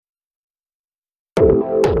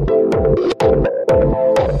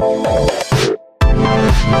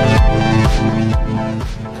Rising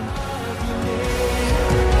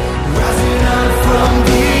up from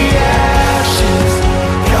the ashes,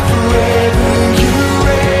 God forever you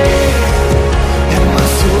reign, and my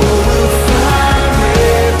soul will find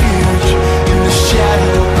refuge in the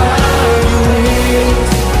shadow of your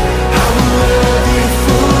wings. I will love you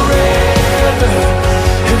forever,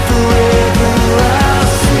 and forever I'll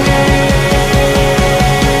sing.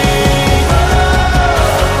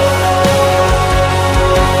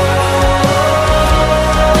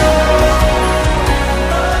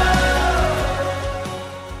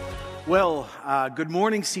 Well, good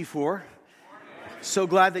morning, C4. So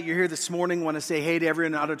glad that you're here this morning. Want to say hey to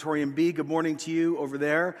everyone in Auditorium B. Good morning to you over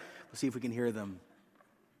there. Let's see if we can hear them.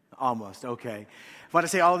 Almost, okay. I want to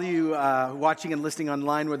say all of you watching and listening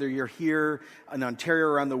online, whether you're here in Ontario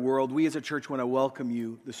or around the world, we as a church want to welcome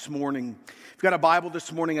you this morning. If you've got a Bible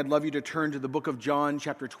this morning, I'd love you to turn to the book of John,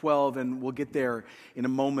 chapter 12, and we'll get there in a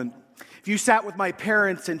moment. If you sat with my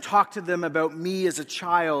parents and talked to them about me as a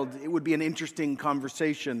child, it would be an interesting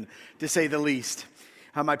conversation, to say the least.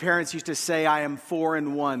 My parents used to say I am 4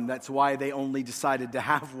 in 1. That's why they only decided to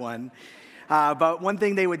have one. But one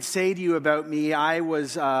thing they would say to you about me, I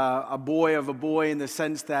was a boy of a boy in the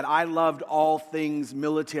sense that I loved all things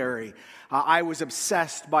military. I was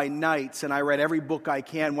obsessed by knights, and I read every book I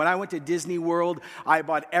can. When I went to Disney World, I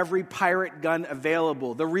bought every pirate gun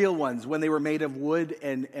available, the real ones, when they were made of wood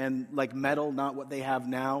and like metal, not what they have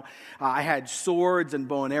now. I had swords and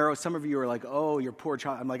bow and arrows. Some of you are like, oh, your poor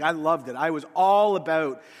child. I'm like, I loved it. I was all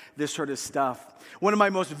about this sort of stuff. One of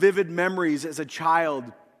my most vivid memories as a child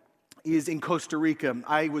is in Costa Rica.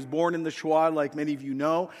 I was born in the Shoah, like many of you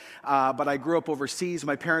know, but I grew up overseas.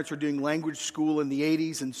 My parents were doing language school in the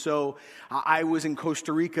 80s, and so I was in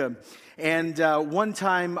Costa Rica. And one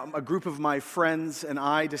time, a group of my friends and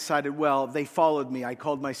I decided, well, they followed me. I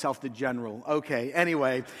called myself the general. Okay,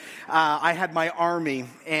 anyway, I had my army,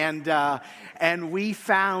 and we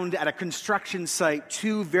found at a construction site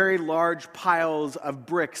 2 very large piles of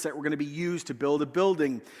bricks that were going to be used to build a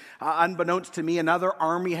building. Unbeknownst to me, another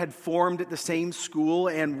army had formed at the same school,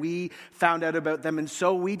 and we found out about them. And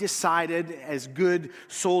so we decided, as good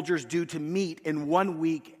soldiers do, to meet in 1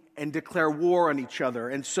 week and declare war on each other.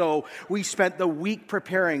 And so we spent the week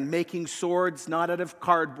preparing, making swords, not out of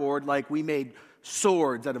cardboard, like we made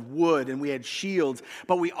swords out of wood, and we had shields.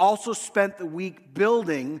 But we also spent the week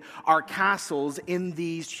building our castles in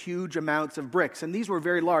these huge amounts of bricks. And these were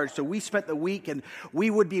very large. So we spent the week, and we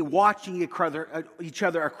would be watching each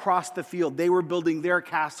other across the field. They were building their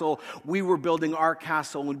castle. We were building our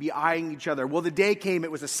castle, and we'd be eyeing each other. Well, the day came. It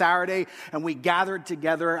was a Saturday, and we gathered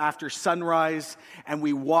together after sunrise, and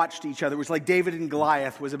we watched each other. It was like David and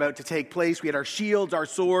Goliath was about to take place. We had our shields, our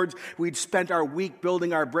swords. We'd spent our week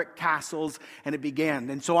building our brick castles, and it began.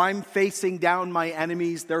 And so I'm facing down my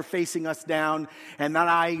enemies. They're facing us down. And then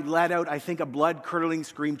I let out, I think, a blood-curdling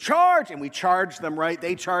scream, charge! And we charged them, right?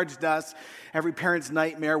 They charged us. Every parent's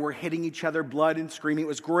nightmare. We're hitting each other, blood and screaming. It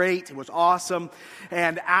was great. It was awesome.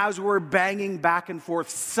 And as we're banging back and forth,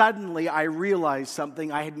 suddenly I realized something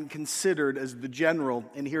I hadn't considered as the general.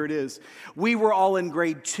 And here it is. We were all in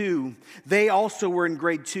grade 2. They also were in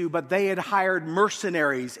grade 2, but they had hired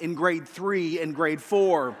mercenaries in grade 3 and grade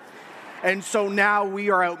 4. And so now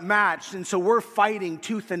we are outmatched, and so we're fighting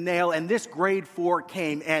tooth and nail, and this grade 4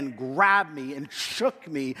 came and grabbed me and shook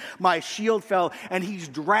me. My shield fell, and he's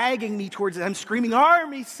dragging me towards it. I'm screaming,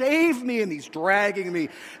 "Army, save me!" And he's dragging me.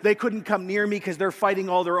 They couldn't come near me because they're fighting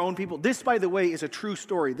all their own people. This, by the way, is a true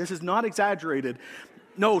story. This is not exaggerated.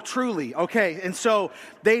 No, truly. Okay, and so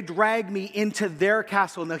they dragged me into their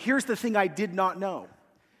castle. Now, here's the thing I did not know.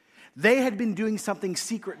 They had been doing something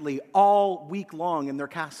secretly all week long in their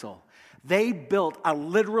castle. They built a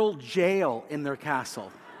literal jail in their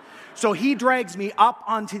castle. So he drags me up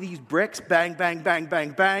onto these bricks, bang, bang, bang,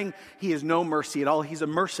 bang, bang. He has no mercy at all. He's a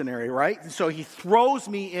mercenary, right? And so he throws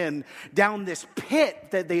me in down this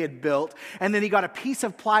pit that they had built, and then he got a piece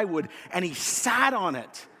of plywood, and he sat on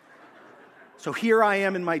it. So here I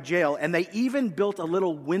am in my jail, and they even built a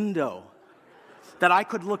little window that I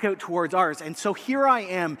could look out towards ours. And so here I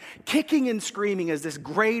am, kicking and screaming as this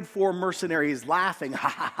grade 4 mercenary is laughing, ha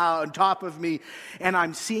ha ha, on top of me. And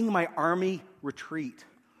I'm seeing my army retreat.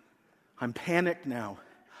 I'm panicked now.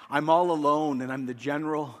 I'm all alone, and I'm the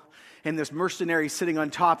general. And this mercenary sitting on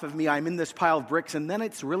top of me. I'm in this pile of bricks, and then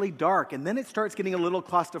it's really dark. And then it starts getting a little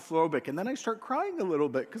claustrophobic. And then I start crying a little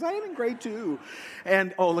bit, because I am in grade 2.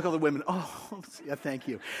 And, oh, look at all the women. Oh, yeah, thank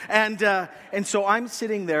you. And so I'm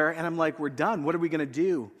sitting there, and I'm like, we're done. What are we going to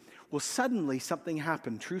do? Well, suddenly something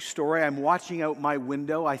happened. True story. I'm watching out my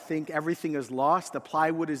window. I think everything is lost. The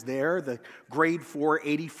plywood is there. The grade 4,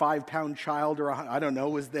 85-pound child, or I don't know,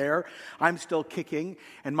 was there. I'm still kicking.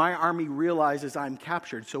 And my army realizes I'm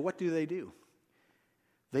captured. So what do?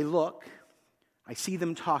 They look. I see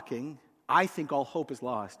them talking. I think all hope is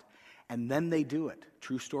lost. And then they do it.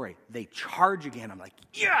 True story. They charge again. I'm like,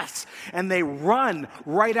 yes! And they run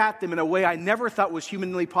right at them in a way I never thought was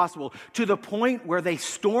humanly possible, to the point where they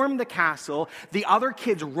storm the castle. The other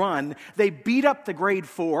kids run. They beat up the grade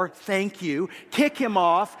 4, thank you, kick him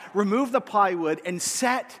off, remove the plywood, and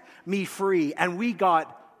set me free. And we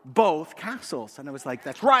got both castles. And I was like,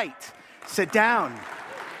 that's right. Sit down.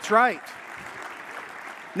 That's right.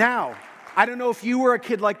 Now, I don't know if you were a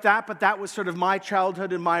kid like that, but that was sort of my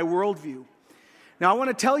childhood and my worldview. Now, I want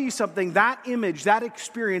to tell you something. That image, that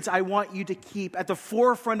experience, I want you to keep at the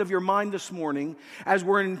forefront of your mind this morning as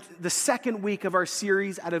we're in the second week of our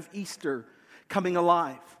series out of Easter, Coming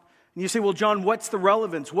Alive. And you say, well, John, what's the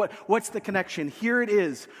relevance? What's the connection? Here it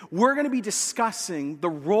is. We're going to be discussing the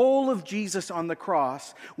role of Jesus on the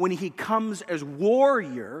cross when he comes as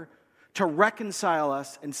warrior to reconcile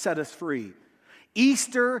us and set us free.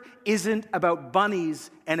 Easter isn't about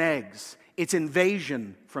bunnies and eggs. It's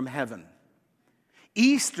invasion from heaven.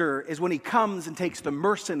 Easter is when he comes and takes the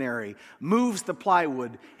mercenary, moves the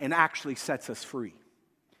plywood, and actually sets us free.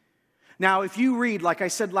 Now, if you read, like I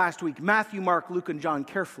said last week, Matthew, Mark, Luke, and John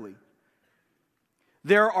carefully,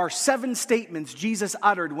 there are 7 statements Jesus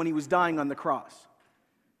uttered when he was dying on the cross.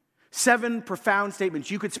 7 profound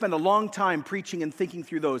statements. You could spend a long time preaching and thinking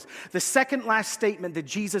through those. The second last statement that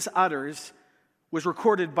Jesus utters was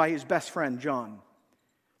recorded by his best friend, John.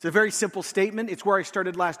 It's a very simple statement. It's where I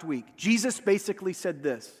started last week. Jesus basically said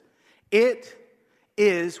this: it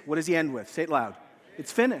is, what does he end with? Say it loud.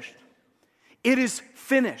 It's finished. It is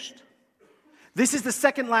finished. This is the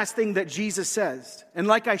second last thing that Jesus says. And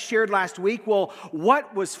like I shared last week, well,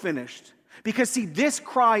 what was finished? Because see, this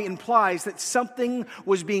cry implies that something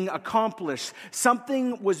was being accomplished.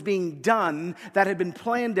 Something was being done that had been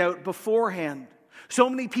planned out beforehand. So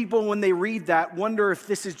many people, when they read that, wonder if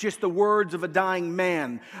this is just the words of a dying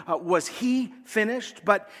man. Was he finished?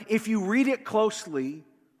 But if you read it closely,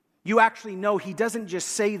 you actually know he doesn't just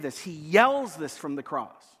say this. He yells this from the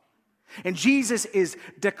cross. And Jesus is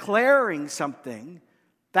declaring something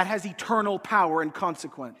that has eternal power and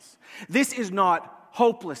consequence. This is not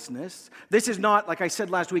hopelessness. This is not, like I said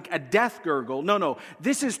last week, a death gurgle. No.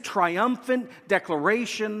 This is triumphant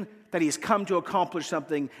declaration that he has come to accomplish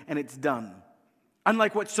something and it's done.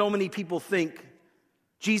 Unlike what so many people think,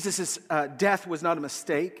 Jesus' death was not a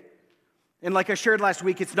mistake. And like I shared last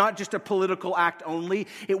week, it's not just a political act only.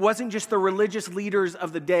 It wasn't just the religious leaders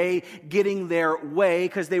of the day getting their way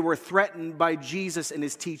because they were threatened by Jesus and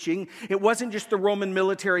his teaching. It wasn't just the Roman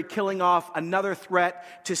military killing off another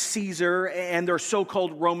threat to Caesar and their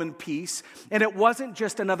so-called Roman peace. And it wasn't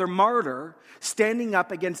just another martyr standing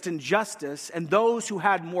up against injustice and those who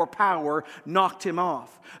had more power knocked him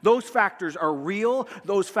off. Those factors are real.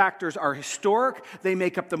 Those factors are historic. They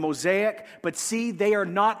make up the mosaic. But see, they are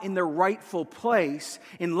not in their rightful place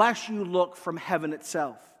unless you look from heaven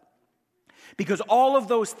itself. Because all of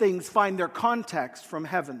those things find their context from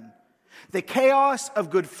heaven. The chaos of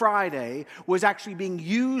Good Friday was actually being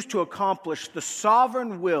used to accomplish the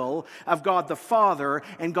sovereign will of God the Father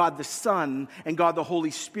and God the Son and God the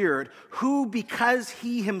Holy Spirit, who, because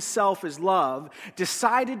he himself is love,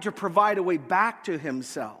 decided to provide a way back to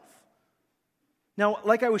himself. Now,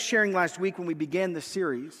 like I was sharing last week when we began this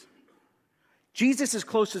series, Jesus'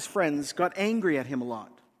 closest friends got angry at him a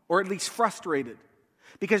lot, or at least frustrated,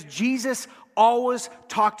 because Jesus always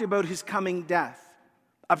talked about his coming death,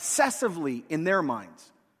 obsessively in their minds.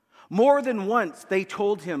 More than once, they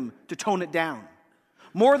told him to tone it down.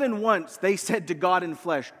 More than once, they said to God in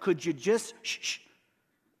flesh, could you just shh?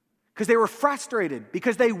 Because they were frustrated,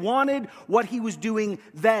 because they wanted what he was doing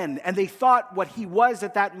then, and they thought what he was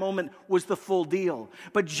at that moment was the full deal.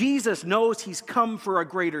 But Jesus knows he's come for a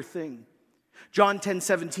greater thing. John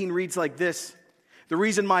 10:17 reads like this: the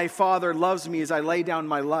reason my Father loves me is I lay down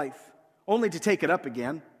my life, only to take it up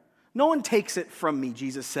again. No one takes it from me,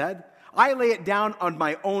 Jesus said. I lay it down on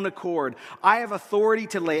my own accord. I have authority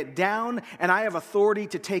to lay it down, and I have authority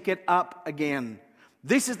to take it up again.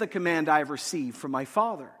 This is the command I have received from my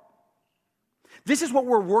Father. This is what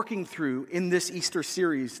we're working through in this Easter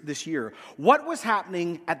series this year. What was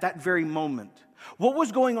happening at that very moment? What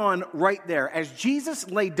was going on right there as Jesus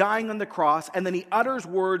lay dying on the cross and then he utters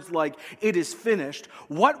words like, "It is finished"?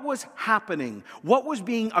 What was happening? What was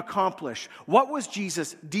being accomplished? What was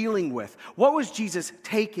Jesus dealing with? What was Jesus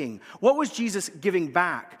taking? What was Jesus giving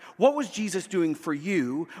back? What was Jesus doing for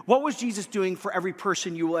you? What was Jesus doing for every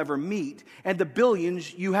person you will ever meet and the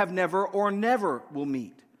billions you have never or never will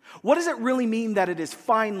meet? What does it really mean that it is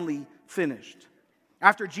finally finished?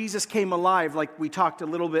 After Jesus came alive, like we talked a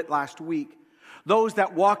little bit last week, those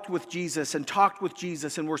that walked with Jesus and talked with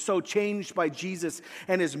Jesus and were so changed by Jesus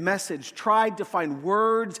and his message tried to find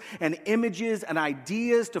words and images and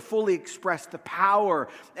ideas to fully express the power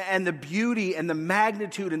and the beauty and the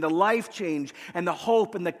magnitude and the life change and the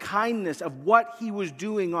hope and the kindness of what he was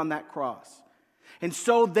doing on that cross. And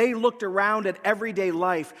so they looked around at everyday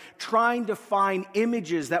life, trying to find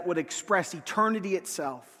images that would express eternity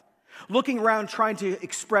itself. Looking around, trying to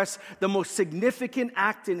express the most significant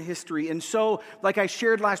act in history. And so, like I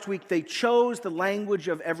shared last week, they chose the language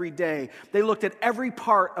of every day. They looked at every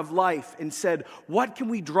part of life and said, what can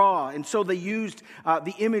we draw? And so they used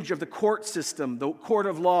the image of the court system, the court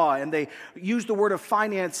of law, and they used the word of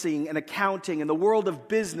financing and accounting and the world of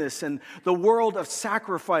business and the world of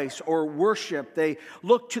sacrifice or worship. They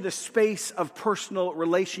looked to the space of personal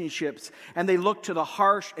relationships, and they looked to the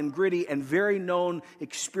harsh and gritty and very known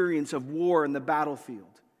experience of war in the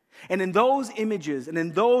battlefield. And in those images and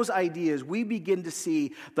in those ideas, we begin to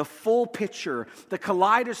see the full picture, the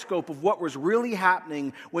kaleidoscope of what was really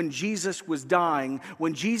happening when Jesus was dying,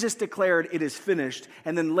 when Jesus declared it is finished,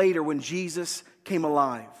 and then later when Jesus came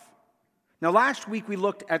alive. Now, last week we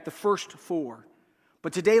looked at the first four,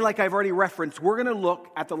 but today, like I've already referenced, we're going to look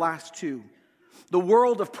at the last two: the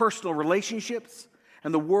world of personal relationships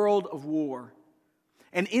and the world of war.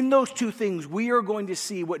 And in those two things, we are going to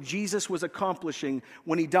see what Jesus was accomplishing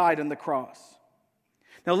when he died on the cross.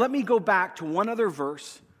 Now, let me go back to one other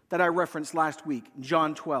verse that I referenced last week,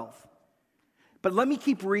 John 12. But let me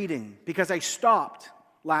keep reading because I stopped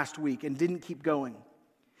last week and didn't keep going.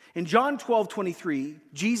 In John 12:23,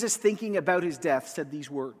 Jesus, thinking about his death, said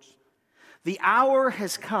these words: "The hour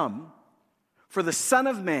has come for the Son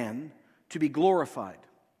of Man to be glorified.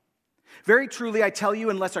 Very truly, I tell you,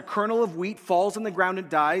 unless a kernel of wheat falls on the ground and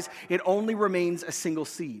dies, it only remains a single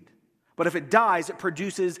seed. But if it dies, it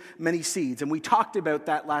produces many seeds." And we talked about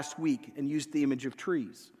that last week and used the image of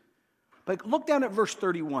trees. But look down at verse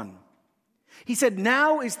 31. He said,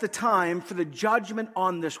 "Now is the time for the judgment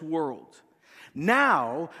on this world.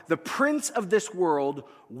 Now the prince of this world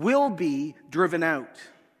will be driven out.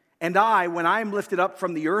 And I, when I am lifted up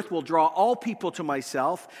from the earth, will draw all people to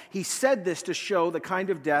myself." He said this to show the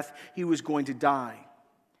kind of death he was going to die.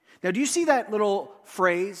 Now, do you see that little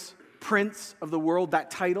phrase, prince of the world,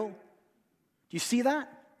 that title? Do you see that?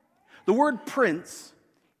 The word prince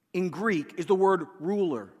in Greek is the word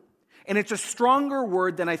ruler. And it's a stronger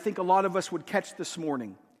word than I think a lot of us would catch this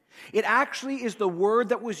morning. It actually is the word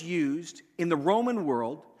that was used in the Roman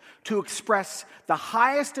world to express the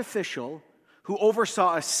highest official who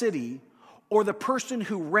oversaw a city, or the person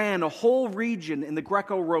who ran a whole region in the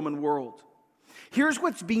Greco-Roman world. Here's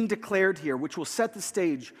what's being declared here, which will set the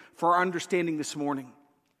stage for our understanding this morning.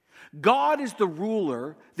 God is the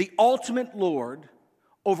ruler, the ultimate Lord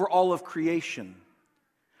over all of creation.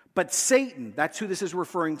 But Satan, that's who this is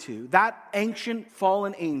referring to, that ancient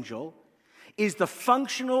fallen angel, is the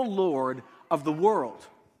functional Lord of the world.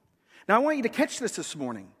 Now, I want you to catch this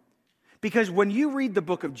morning. Because when you read the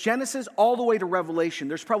book of Genesis all the way to Revelation,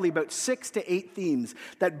 there's probably about 6 to 8 themes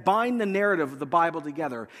that bind the narrative of the Bible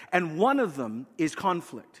together. And one of them is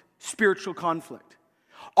conflict, spiritual conflict.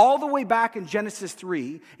 All the way back in Genesis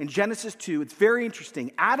 3, in Genesis 2, it's very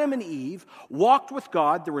interesting. Adam and Eve walked with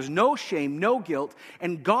God. There was no shame, no guilt.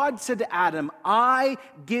 And God said to Adam, "I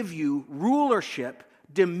give you rulership,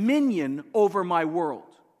 dominion over my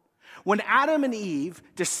world." When Adam and Eve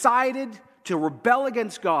decided to rebel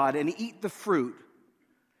against God and eat the fruit,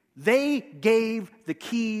 they gave the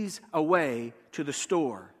keys away to the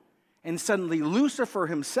store. And suddenly Lucifer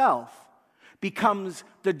himself becomes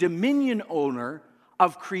the dominion owner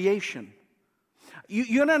of creation.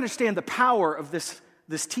 You don't understand the power of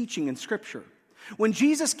this teaching in Scripture. When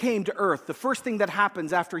Jesus came to earth, the first thing that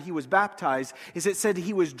happens after he was baptized is it said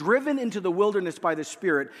he was driven into the wilderness by the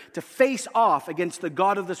Spirit to face off against the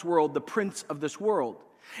god of this world, the prince of this world.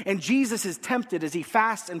 And Jesus is tempted as he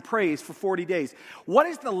fasts and prays for 40 days. What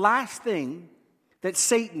is the last thing that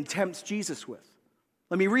Satan tempts Jesus with?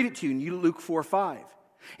 Let me read it to you in Luke 4:5.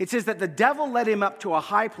 It says that the devil led him up to a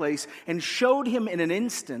high place and showed him in an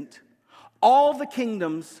instant all the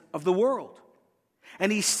kingdoms of the world.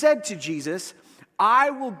 And he said to Jesus, I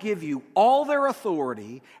will give you all their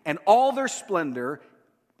authority and all their splendor.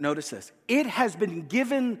 Notice this. It has been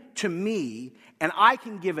given to me, and I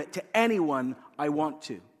can give it to anyone I want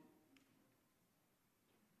to.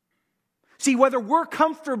 See, whether we're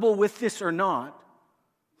comfortable with this or not,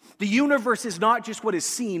 the universe is not just what is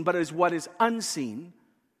seen, but is what is unseen.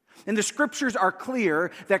 And the scriptures are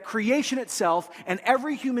clear that creation itself and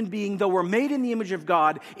every human being, though we're made in the image of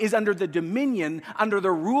God, is under the dominion, under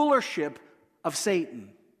the rulership of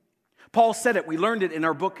Satan. Paul said it. We learned it in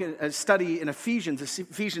our book study in Ephesians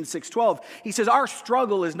 6:12. He says, our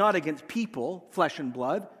struggle is not against people, flesh and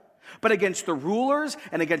blood, but against the rulers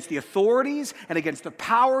and against the authorities and against the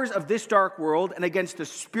powers of this dark world and against the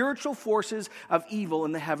spiritual forces of evil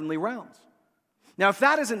in the heavenly realms. Now, if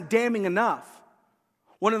that isn't damning enough,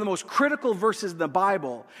 one of the most critical verses in the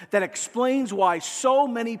Bible that explains why so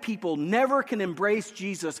many people never can embrace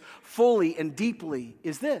Jesus fully and deeply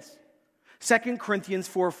is this. 2 Corinthians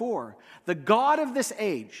 4:4. The God of this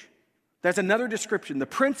age, that's another description, the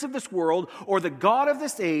prince of this world or the God of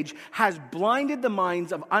this age has blinded the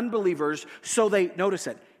minds of unbelievers so they, notice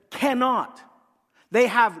it, cannot. They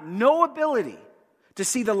have no ability to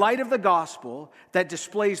see the light of the gospel that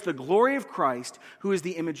displays the glory of Christ, who is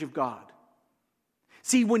the image of God.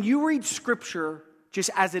 See, when you read Scripture just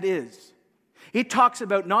as it is, it talks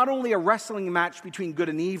about not only a wrestling match between good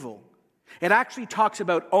and evil, it actually talks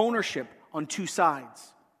about ownership on two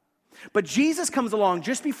sides. But Jesus comes along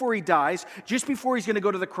just before he dies, just before he's going to go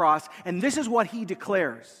to the cross, and this is what he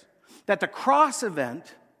declares, that the cross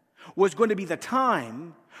event was going to be the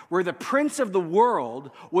time where the prince of the world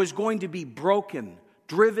was going to be broken,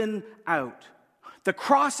 driven out. The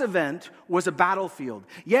cross event was a battlefield.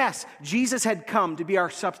 Yes, Jesus had come to be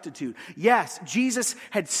our substitute. Yes, Jesus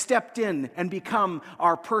had stepped in and become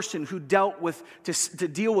our person who dealt with, to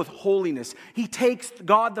deal with holiness. He takes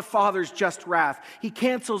God the Father's just wrath. He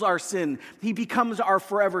cancels our sin. He becomes our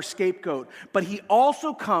forever scapegoat. But he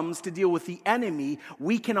also comes to deal with the enemy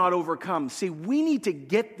we cannot overcome. See, we need to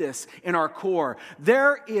get this in our core.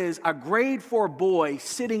 There is a grade 4 boy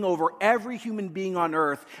sitting over every human being on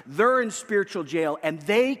earth. They're in spiritual jail. And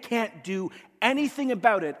they can't do anything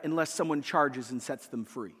about it unless someone charges and sets them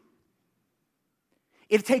free.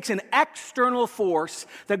 It takes an external force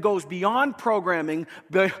that goes beyond programming,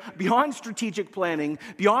 beyond strategic planning,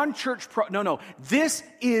 beyond church. This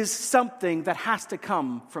is something that has to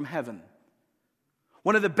come from heaven.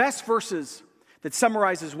 One of the best verses that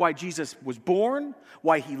summarizes why Jesus was born,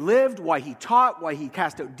 why he lived, why he taught, why he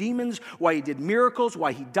cast out demons, why he did miracles,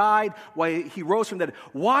 why he died, why he rose from the dead.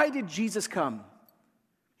 Why did Jesus come?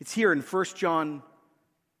 It's here in 1 John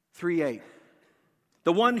 3:8.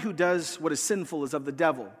 The one who does what is sinful is of the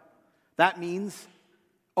devil. That means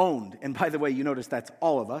owned. And by the way, you notice that's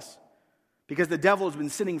all of us. Because the devil has been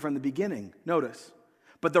sinning from the beginning. Notice.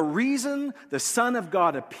 But the reason the Son of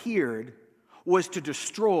God appeared was to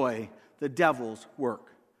destroy the devil's work.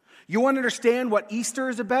 You want to understand what Easter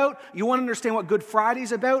is about? You want to understand what Good Friday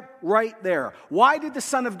is about? Right there. Why did the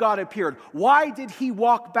Son of God appear? Why did he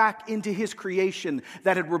walk back into his creation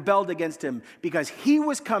that had rebelled against him? Because he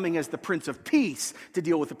was coming as the Prince of Peace to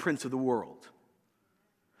deal with the Prince of the world.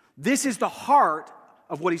 This is the heart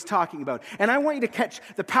of what he's talking about. And I want you to catch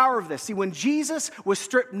the power of this. See, when Jesus was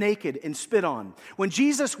stripped naked and spit on, when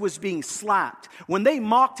Jesus was being slapped, when they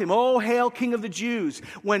mocked him, "Oh, hail King of the Jews,"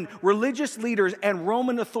 when religious leaders and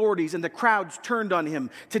Roman authorities and the crowds turned on him,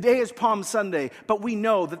 today is Palm Sunday, but we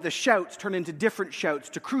know that the shouts turn into different shouts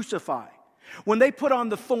to crucify. When they put on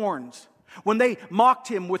the thorns, when they mocked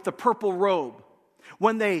him with the purple robe,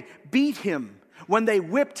 when they beat him, when they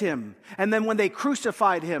whipped him, and then when they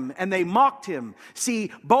crucified him and they mocked him.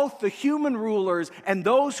 See, both the human rulers and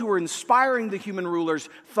those who were inspiring the human rulers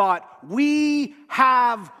thought, we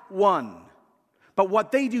have won. But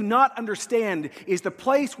what they do not understand is the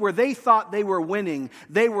place where they thought they were winning,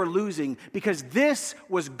 they were losing, because this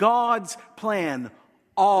was God's plan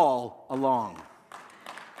all along.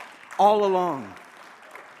 All along.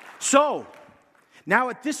 So, now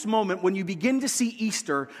at this moment, when you begin to see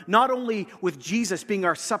Easter, not only with Jesus being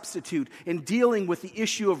our substitute in dealing with the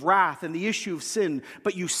issue of wrath and the issue of sin,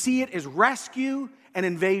 but you see it as rescue and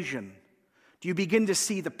invasion, do you begin to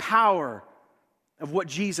see the power of what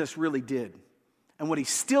Jesus really did and what he's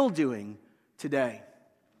still doing today.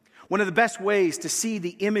 One of the best ways to see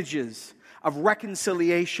the images of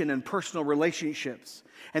reconciliation and personal relationships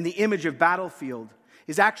and the image of battlefield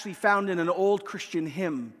is actually found in an old Christian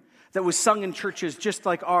hymn that was sung in churches just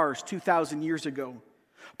like ours 2,000 years ago.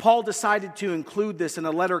 Paul decided to include this in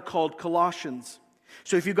a letter called Colossians.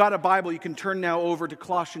 So if you've got a Bible, you can turn now over to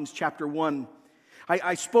Colossians chapter 1.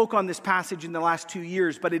 I spoke on this passage in the last 2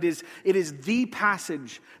 years, but it is the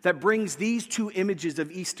passage that brings these two images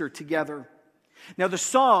of Easter together. Now, the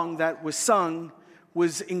song that was sung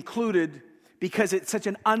was included because it's such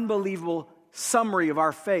an unbelievable summary of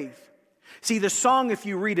our faith. See, the song, if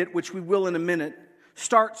you read it, which we will in a minute,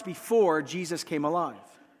 starts before Jesus came alive.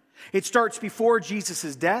 It starts before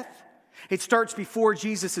Jesus' death. It starts before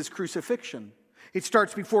Jesus' crucifixion. It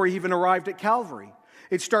starts before he even arrived at Calvary.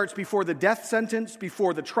 It starts before the death sentence,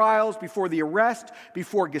 before the trials, before the arrest,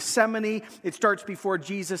 before Gethsemane. It starts before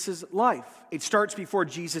Jesus' life. It starts before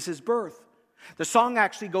Jesus' birth. The song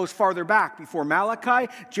actually goes farther back, before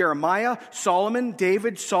Malachi, Jeremiah, Solomon,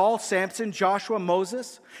 David, Saul, Samson, Joshua,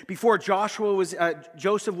 Moses, before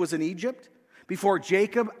Joseph was in Egypt, before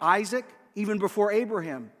Jacob, Isaac, even before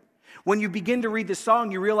Abraham. When you begin to read the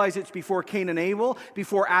song, you realize it's before Cain and Abel,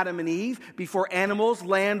 before Adam and Eve, before animals,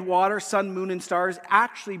 land, water, sun, moon, and stars,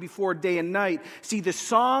 actually before day and night. See, the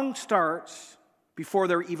song starts before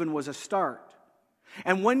there even was a start.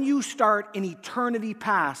 And when you start in eternity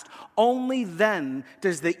past, only then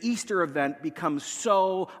does the Easter event become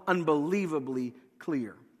so unbelievably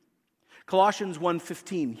clear. Colossians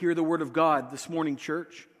 1:15, hear the word of God this morning,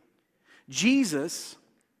 church. Jesus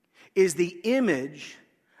is the image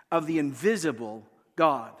of the invisible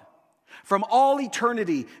God. From all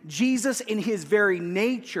eternity, Jesus in his very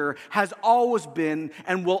nature has always been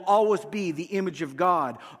and will always be the image of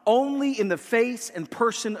God. Only in the face and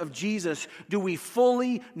person of Jesus do we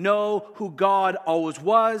fully know who God always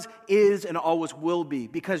was, is, and always will be,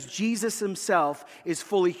 because Jesus himself is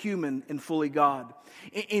fully human and fully God.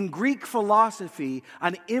 In Greek philosophy,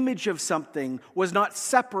 an image of something was not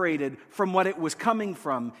separated from what it was coming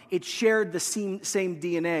from. It shared the same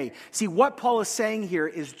DNA. See, what Paul is saying here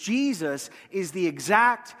is Jesus is the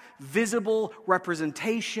exact visible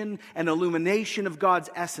representation and illumination of God's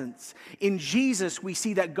essence. In Jesus, we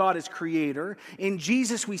see that God is creator. In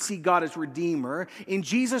Jesus, we see God as redeemer. In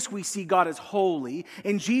Jesus, we see God as holy.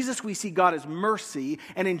 In Jesus, we see God as mercy.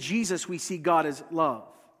 And in Jesus, we see God as love.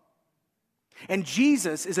 And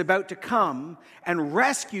Jesus is about to come and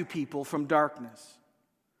rescue people from darkness.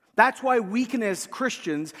 That's why we can, as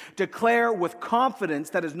Christians, declare with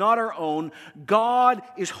confidence that is not our own, God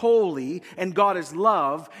is holy and God is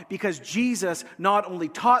love, because Jesus not only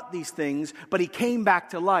taught these things, but he came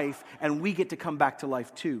back to life, and we get to come back to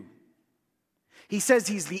life too. He says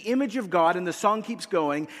he's the image of God, and the song keeps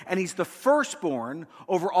going, and he's the firstborn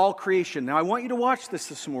over all creation. Now, I want you to watch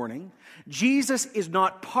this morning. Jesus is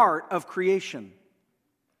not part of creation.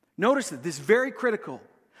 Notice that this is very critical.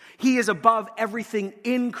 He is above everything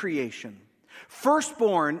in creation.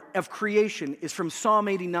 Firstborn of creation is from Psalm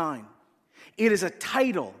 89. It is a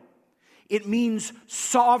title. It means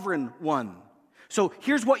sovereign one. So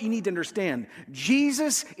here's what you need to understand.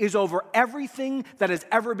 Jesus is over everything that has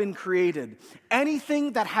ever been created.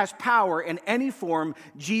 Anything that has power in any form,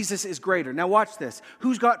 Jesus is greater. Now watch this.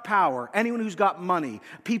 Who's got power? Anyone who's got money.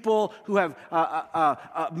 People who have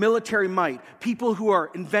military might. People who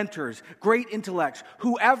are inventors, great intellects.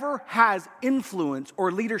 Whoever has influence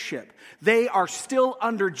or leadership, they are still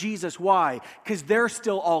under Jesus. Why? Because they're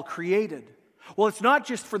still all created. Well, it's not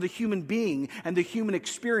just for the human being and the human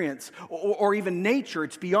experience or even nature.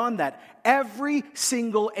 It's beyond that. Every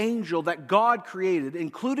single angel that God created,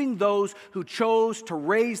 including those who chose to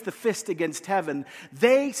raise the fist against heaven,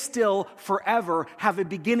 they still forever have a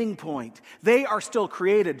beginning point. They are still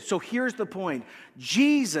created. So here's the point.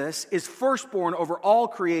 Jesus is firstborn over all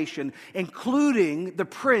creation, including the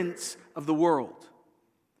Prince of the world.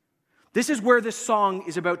 This is where this song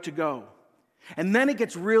is about to go. And then it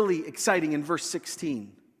gets really exciting in verse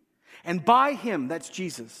 16. And by him, that's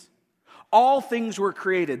Jesus, all things were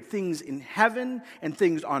created, things in heaven and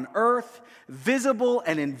things on earth, visible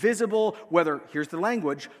and invisible, whether, here's the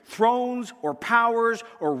language, thrones or powers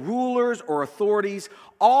or rulers or authorities.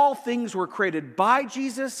 All things were created by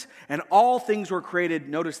Jesus, and all things were created,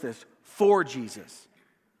 notice this, for Jesus.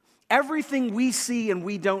 Everything we see and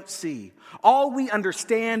we don't see, all we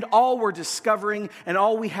understand, all we're discovering, and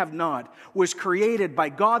all we have not, was created by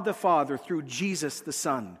God the Father through Jesus the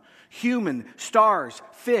Son. Human, stars,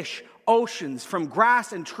 fish, oceans, from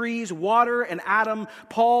grass and trees, water and atom,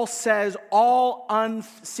 Paul says all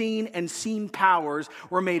unseen and seen powers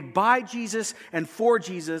were made by Jesus and for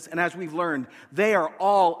Jesus, and as we've learned, they are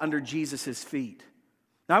all under Jesus' feet.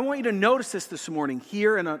 Now, I want you to notice this morning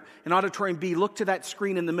here in Auditorium B. Look to that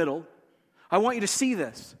screen in the middle. I want you to see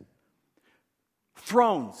this.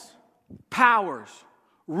 Thrones, powers,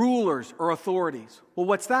 rulers, or authorities. Well,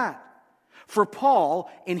 what's that? For Paul,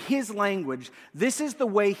 in his language, this is the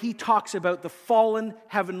way he talks about the fallen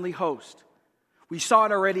heavenly host. We saw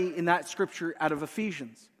it already in that scripture out of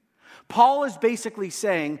Ephesians. Paul is basically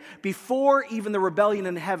saying, before even the rebellion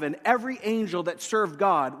in heaven, every angel that served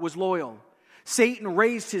God was loyal. Satan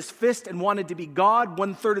raised his fist and wanted to be God.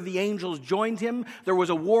 1/3 of the angels joined him. There was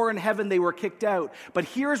a war in heaven. They were kicked out. But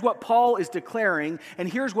here's what Paul is declaring,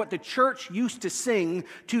 and here's what the church used to sing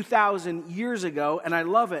 2,000 years ago, and I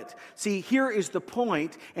love it. See, here is the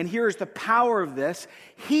point, and here is the power of this.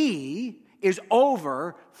 He is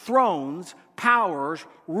over thrones, powers,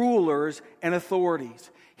 rulers, and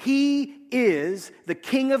authorities. He is the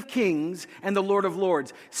King of Kings and the Lord of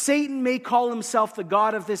Lords. Satan may call himself the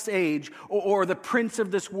God of this age or the prince of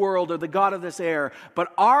this world or the God of this air,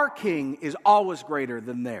 but our King is always greater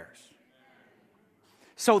than theirs.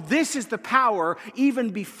 So this is the power even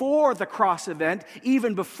before the cross event,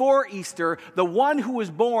 even before Easter. The one who was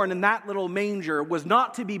born in that little manger was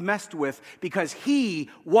not to be messed with because he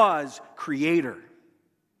was creator.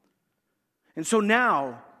 And so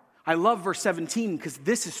now, I love verse 17 because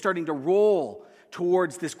this is starting to roll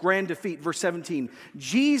towards this grand defeat. Verse 17,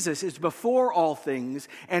 Jesus is before all things,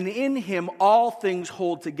 and in him all things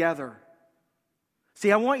hold together.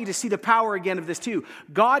 See, I want you to see the power again of this too.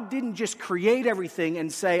 God didn't just create everything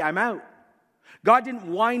and say, I'm out. God didn't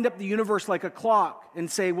wind up the universe like a clock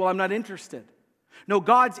and say, well, I'm not interested. No,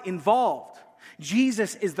 God's involved.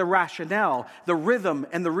 Jesus is the rationale, the rhythm,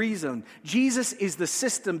 and the reason. Jesus is the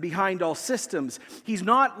system behind all systems. He's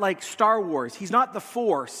not like Star Wars. He's not the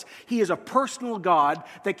Force. He is a personal God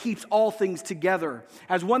that keeps all things together.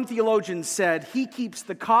 As one theologian said, he keeps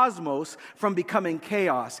the cosmos from becoming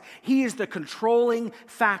chaos. He is the controlling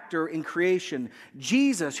factor in creation.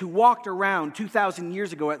 Jesus, who walked around 2,000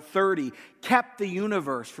 years ago at 30, kept the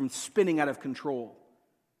universe from spinning out of control.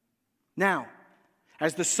 Now,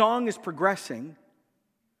 as the song is progressing,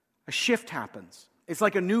 a shift happens. It's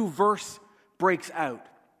like a new verse breaks out.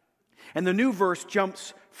 And the new verse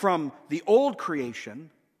jumps from the old creation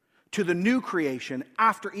to the new creation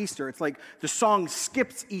after Easter. It's like the song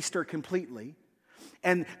skips Easter completely.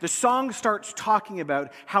 And the song starts talking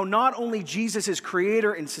about how not only Jesus is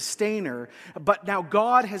creator and sustainer, but now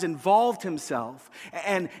God has involved himself.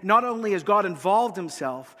 And not only has God involved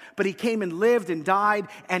himself, but he came and lived and died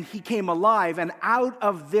and he came alive. And out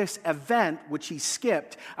of this event, which he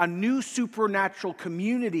skipped, a new supernatural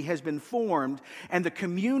community has been formed and the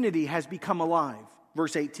community has become alive.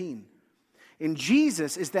 Verse 18. And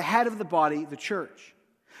Jesus is the head of the body, the church.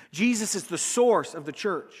 Jesus is the source of the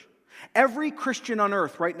church. Every Christian on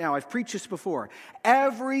earth right now, I've preached this before,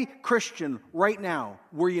 every Christian right now,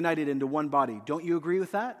 we're united into one body. Don't you agree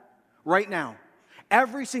with that? Right now.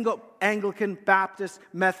 Every single Anglican, Baptist,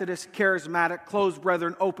 Methodist, Charismatic, Closed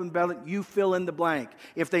Brethren, Open Brethren, you fill in the blank.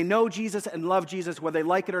 If they know Jesus and love Jesus, whether they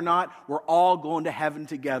like it or not, we're all going to heaven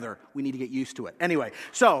together. We need to get used to it. Anyway,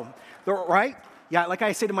 so, right? Yeah, like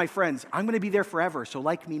I say to my friends, I'm going to be there forever, so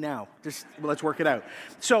like me now. Just let's work it out.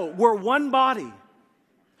 So we're one body.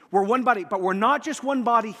 We're one body, but we're not just one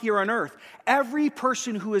body here on earth. Every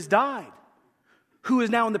person who has died, who is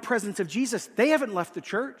now in the presence of Jesus, they haven't left the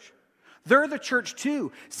church. They're the church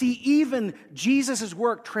too. See, even Jesus'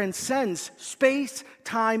 work transcends space,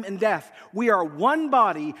 time, and death. We are one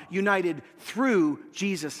body united through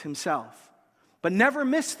Jesus himself. But never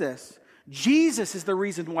miss this. Jesus is the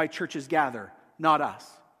reason why churches gather, not us.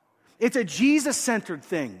 It's a Jesus-centered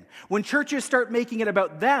thing. When churches start making it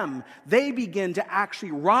about them, they begin to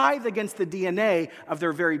actually writhe against the DNA of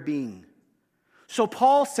their very being. So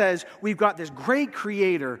Paul says we've got this great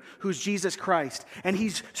creator who's Jesus Christ, and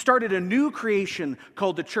he's started a new creation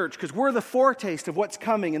called the church because we're the foretaste of what's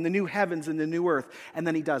coming in the new heavens and the new earth. And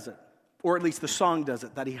then he does it, or at least the song does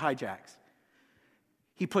it that he hijacks.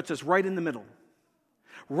 He puts us right in the middle.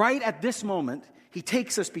 Right at this moment, he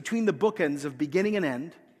takes us between the bookends of beginning and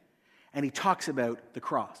end, and he talks about the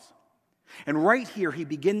cross. And right here, he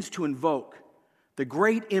begins to invoke the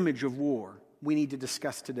great image of war we need to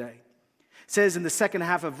discuss today. It says in the second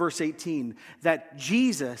half of verse 18 that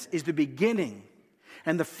Jesus is the beginning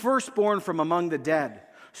and the firstborn from among the dead,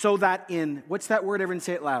 so that in, what's that word? Everyone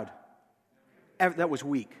say it loud. That was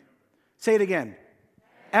weak. Say it again.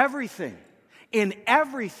 Everything. In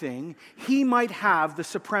everything, he might have the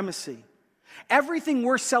supremacy. Everything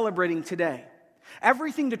we're celebrating today,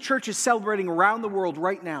 everything the church is celebrating around the world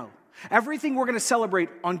right now, Everything we're going to celebrate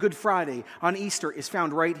on Good Friday, on Easter, is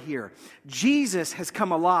found right here. Jesus has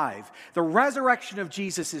come alive. The resurrection of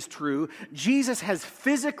Jesus is true. Jesus has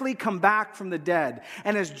physically come back from the dead.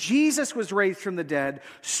 And as Jesus was raised from the dead,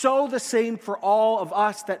 so the same for all of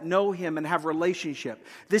us that know him and have relationship.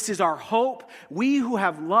 This is our hope. We who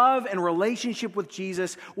have love and relationship with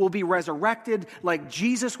Jesus will be resurrected like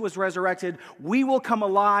Jesus was resurrected. We will come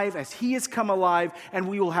alive as he has come alive, and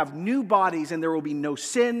we will have new bodies, and there will be no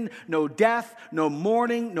sin, no death, no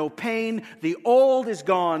mourning, no pain. The old is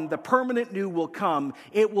gone. The permanent new will come.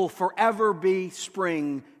 It will forever be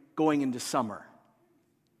spring going into summer.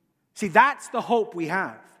 See, that's the hope we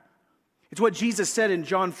have. It's what Jesus said in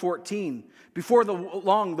John 14. Before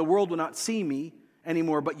long, the world will not see me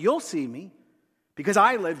anymore, but you'll see me. Because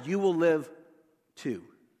I live, you will live too.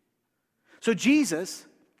 So Jesus,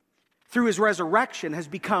 through his resurrection, has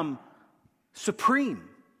become supreme.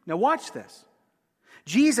 Now watch this.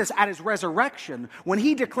 Jesus, at his resurrection, when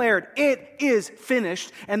he declared, "It is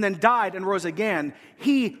finished," and then died and rose again,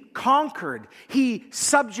 he conquered, he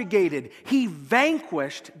subjugated, he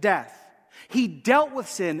vanquished death. He dealt with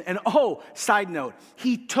sin, and side note,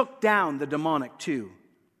 he took down the demonic too.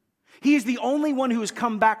 He is the only one who has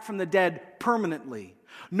come back from the dead permanently.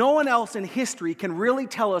 No one else in history can really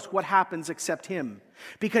tell us what happens except him,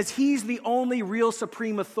 because he's the only real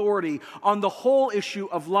supreme authority on the whole issue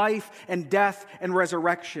of life and death and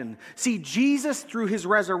resurrection. See, Jesus, through his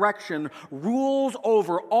resurrection, rules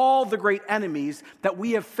over all the great enemies that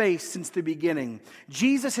we have faced since the beginning.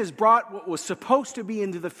 Jesus has brought what was supposed to be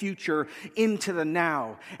into the future into the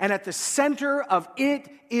now. And at the center of "it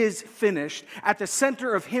is finished," at the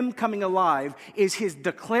center of him coming alive, is his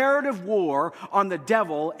declarative war on the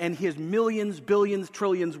devil and his millions, billions,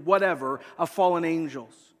 trillions, whatever, of fallen angels.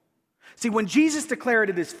 See, when Jesus declared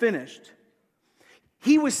 "it is finished,"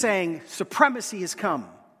 he was saying supremacy has come.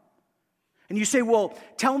 And you say, well,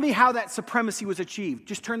 tell me how that supremacy was achieved.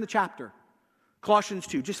 Just turn the chapter. Colossians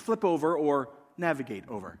 2. Just flip over or navigate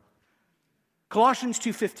over. Colossians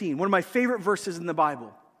 2:15, one of my favorite verses in the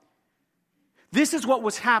Bible. This is what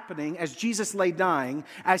was happening as Jesus lay dying,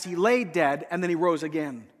 as he lay dead, and then he rose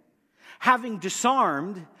again. Having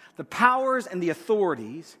disarmed the powers and the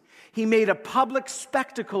authorities, he made a public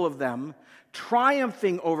spectacle of them,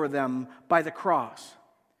 triumphing over them by the cross.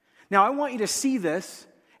 Now, I want you to see this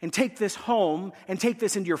and take this home and take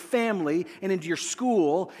this into your family and into your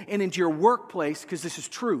school and into your workplace, because this is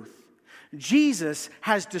truth. Jesus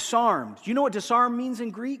has disarmed. Do you know what disarm means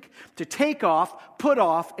in Greek? To take off, put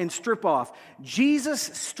off, and strip off. Jesus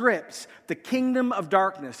strips the kingdom of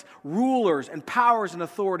darkness, rulers and powers and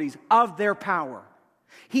authorities of their power.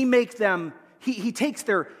 He makes them He takes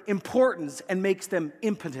their importance and makes them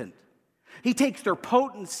impotent. He takes their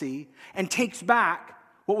potency and takes back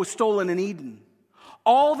what was stolen in Eden.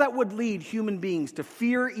 All that would lead human beings to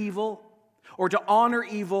fear evil or to honor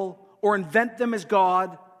evil or invent them as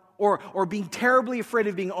God or being terribly afraid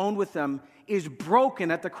of being owned with them is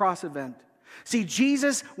broken at the cross event. See,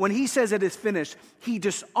 Jesus, when he says it is finished, he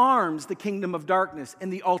disarms the kingdom of darkness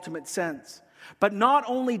in the ultimate sense. But not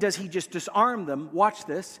only does he just disarm them, watch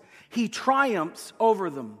this, he triumphs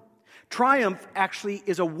over them. Triumph actually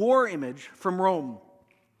is a war image from Rome.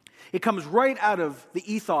 It comes right out of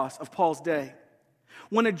the ethos of Paul's day.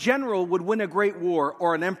 When a general would win a great war,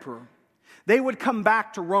 or an emperor, they would come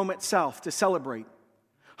back to Rome itself to celebrate.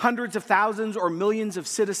 Hundreds of thousands or millions of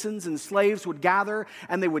citizens and slaves would gather,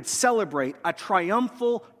 and they would celebrate a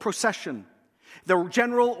triumphal procession. The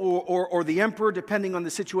general or the emperor, depending on the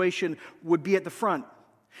situation, would be at the front.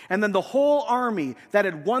 And then the whole army that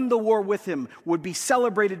had won the war with him would be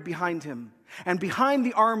celebrated behind him. And behind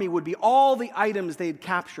the army would be all the items they had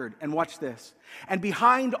captured. And watch this. And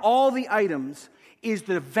behind all the items is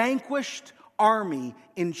the vanquished army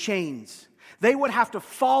in chains. They would have to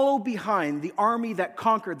follow behind the army that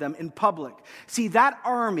conquered them in public. See, that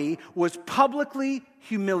army was publicly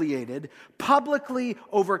humiliated, publicly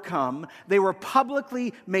overcome. They were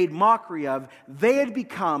publicly made mockery of. They had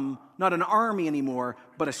become not an army anymore,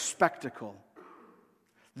 but a spectacle.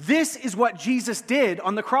 This is what Jesus did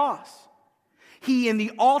on the cross. He, in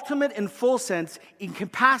the ultimate and full sense,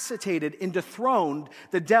 incapacitated and dethroned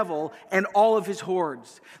the devil and all of his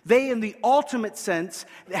hordes. They, in the ultimate sense,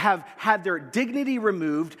 have had their dignity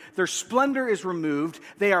removed. Their splendor is removed.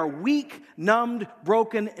 They are weak, numbed,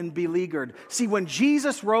 broken, and beleaguered. See, when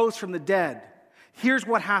Jesus rose from the dead, here's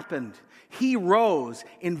what happened. He rose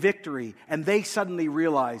in victory, and they suddenly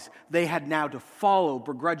realized they had now to follow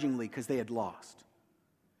begrudgingly because they had lost.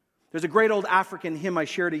 There's a great old African hymn I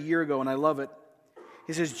shared a year ago, and I love it.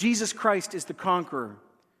 He says, Jesus Christ is the conqueror.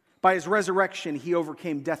 By his resurrection, he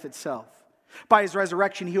overcame death itself. By his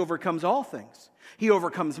resurrection, he overcomes all things. He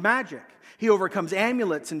overcomes magic. He overcomes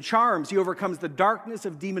amulets and charms. He overcomes the darkness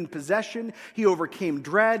of demon possession. He overcame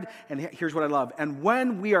dread. And here's what I love. And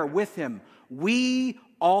when we are with him, we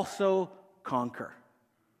also conquer.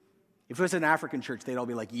 If it was an African church, they'd all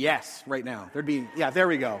be like, yes, right now. There'd be, yeah, there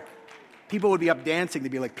we go. People would be up dancing.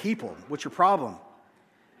 They'd be like, people, what's your problem?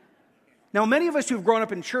 Now, many of us who have grown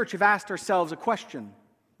up in church have asked ourselves a question.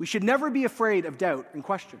 We should never be afraid of doubt and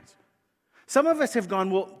questions. Some of us have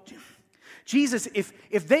gone, well, Jesus,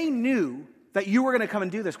 if they knew that you were going to come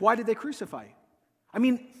and do this, why did they crucify you? I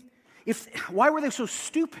mean, why were they so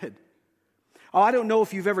stupid? Oh, I don't know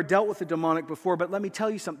if you've ever dealt with the demonic before, but let me tell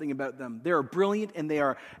you something about them. They are brilliant and they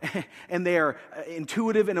are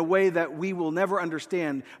intuitive in a way that we will never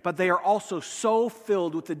understand, but they are also so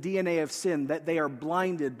filled with the DNA of sin that they are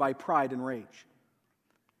blinded by pride and rage.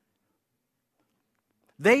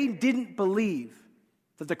 They didn't believe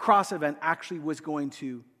that the cross event actually was going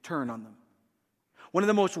to turn on them. One of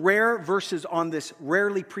the most rare verses on this,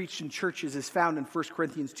 rarely preached in churches, is found in 1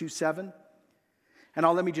 Corinthians 2:7. And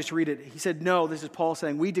let me just read it. He said, no, this is Paul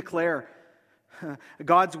saying, we declare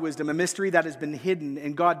God's wisdom, a mystery that has been hidden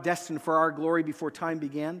and God destined for our glory before time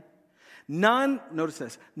began. Notice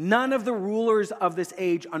this, none of the rulers of this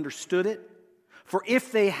age understood it, for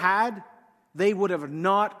if they had, they would have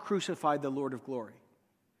not crucified the Lord of glory.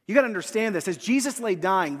 You got to understand this. As Jesus lay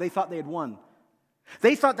dying, they thought they had won.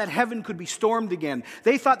 They thought that heaven could be stormed again.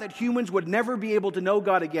 They thought that humans would never be able to know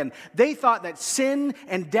God again. They thought that sin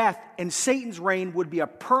and death and Satan's reign would be a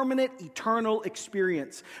permanent, eternal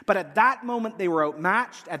experience. But at that moment, they were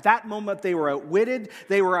outmatched. At that moment, they were outwitted.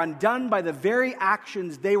 They were undone by the very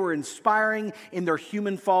actions they were inspiring in their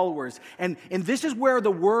human followers. And this is where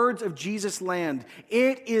the words of Jesus land.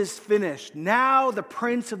 It is finished. Now the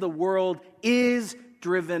prince of the world is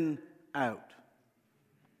driven out.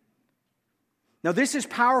 Now, this is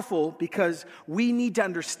powerful because we need to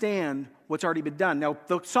understand what's already been done. Now,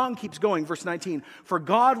 the song keeps going, verse 19. For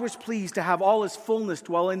God was pleased to have all his fullness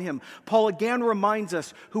dwell in him. Paul again reminds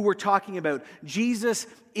us who we're talking about. Jesus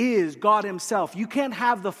is God himself. You can't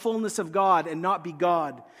have the fullness of God and not be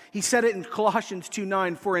God. He said it in Colossians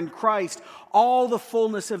 2:9, for in Christ all the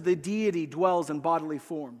fullness of the deity dwells in bodily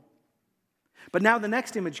form. But now the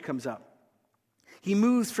next image comes up. He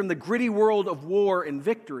moves from the gritty world of war and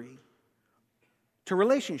victory to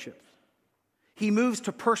relationships. He moves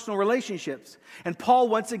to personal relationships. And Paul,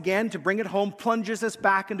 once again, to bring it home, plunges us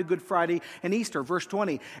back into Good Friday and Easter. Verse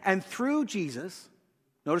 20. And through Jesus,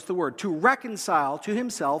 notice the word, to reconcile to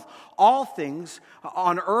himself all things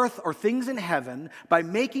on earth or things in heaven by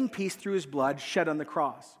making peace through his blood shed on the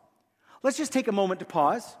cross. Let's just take a moment to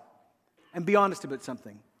pause and be honest about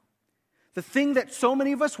something. The thing that so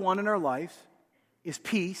many of us want in our life is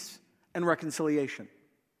peace and reconciliation.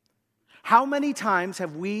 How many times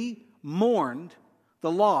have we mourned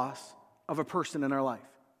the loss of a person in our life?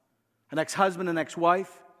 An ex-husband, an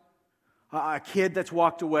ex-wife, a kid that's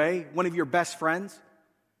walked away, one of your best friends.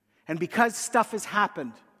 And because stuff has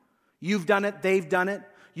happened, you've done it, they've done it,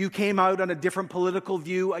 you came out on a different political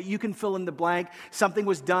view, you can fill in the blank, something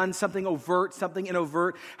was done, something overt, something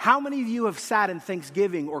inovert. How many of you have sat in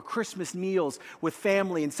Thanksgiving or Christmas meals with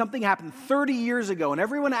family and something happened 30 years ago and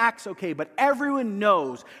everyone acts okay, but everyone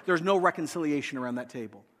knows there's no reconciliation around that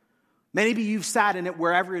table? Many of you've sat in it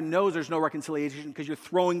where everyone knows there's no reconciliation because you're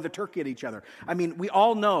throwing the turkey at each other. I mean, we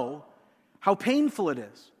all know how painful it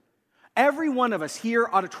is. Every one of us here,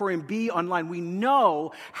 Auditorium B, online, we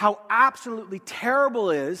know how absolutely terrible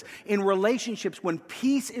it is in relationships when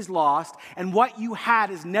peace is lost and what you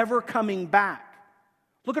had is never coming back.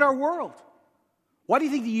 Look at our world. Why do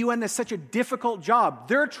you think the UN does such a difficult job?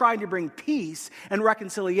 They're trying to bring peace and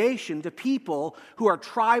reconciliation to people who are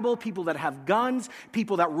tribal, people that have guns,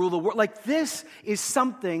 people that rule the world. Like, this is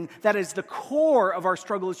something that is the core of our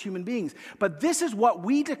struggle as human beings. But this is what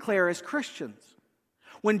we declare as Christians.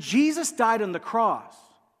 When Jesus died on the cross,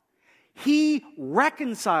 he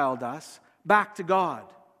reconciled us back to God.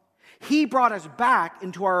 He brought us back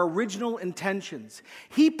into our original intentions.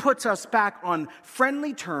 He puts us back on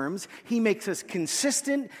friendly terms. He makes us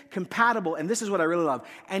consistent, compatible, and this is what I really love.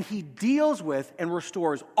 And he deals with and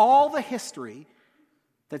restores all the history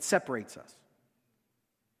that separates us.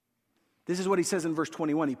 This is what he says in verse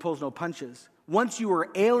 21. He pulls no punches. Once you were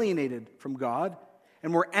alienated from God,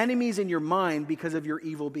 and were enemies in your mind because of your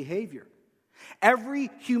evil behavior. Every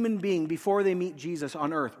human being before they meet Jesus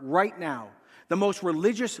on earth, right now, the most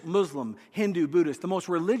religious Muslim, Hindu, Buddhist, the most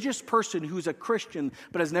religious person who's a Christian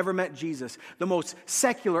but has never met Jesus, the most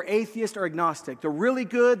secular atheist or agnostic, the really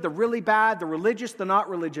good, the really bad, the religious, the not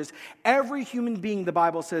religious, every human being, the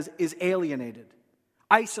Bible says, is alienated.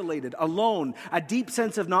 isolated, alone, a deep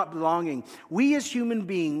sense of not belonging. We as human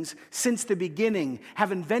beings, since the beginning,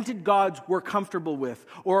 have invented gods we're comfortable with,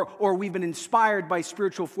 or we've been inspired by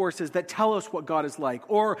spiritual forces that tell us what God is like,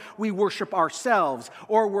 or we worship ourselves,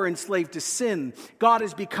 or we're enslaved to sin. God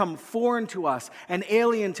has become foreign to us and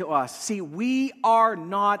alien to us. See, we are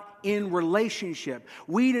not in relationship.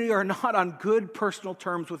 We are not on good personal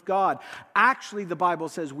terms with God. Actually, the Bible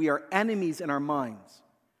says we are enemies in our minds.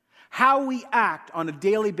 How we act on a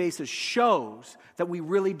daily basis shows that we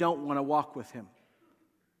really don't want to walk with him.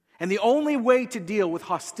 And the only way to deal with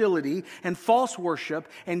hostility and false worship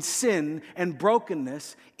and sin and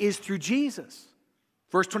brokenness is through Jesus.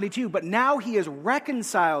 Verse 22, but now he has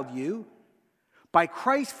reconciled you by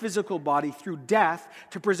Christ's physical body through death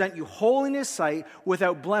to present you holy in his sight,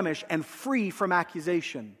 without blemish and free from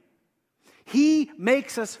accusation. He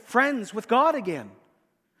makes us friends with God again.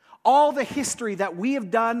 All the history that we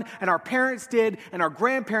have done and our parents did and our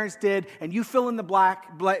grandparents did, and you fill in the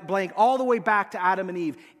blank all the way back to Adam and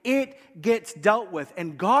Eve, it gets dealt with.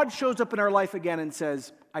 And God shows up in our life again and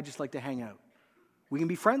says, I'd just like to hang out. We can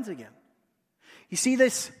be friends again. You see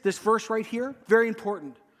this verse right here? Very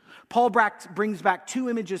important. Paul brings back two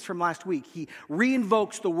images from last week. He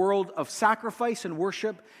reinvokes the world of sacrifice and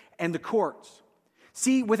worship and the courts.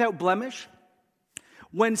 See, without blemish,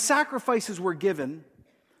 when sacrifices were given,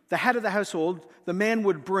 the head of the household, the man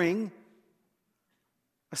would bring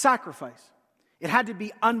a sacrifice. It had to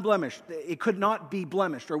be unblemished. It could not be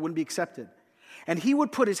blemished or it wouldn't be accepted. And he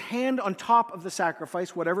would put his hand on top of the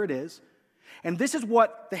sacrifice, whatever it is. And this is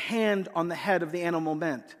what the hand on the head of the animal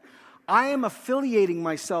meant. I am affiliating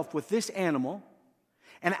myself with this animal,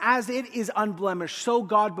 and as it is unblemished, so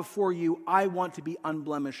God before you, I want to be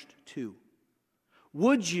unblemished too.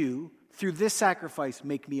 Would you, through this sacrifice,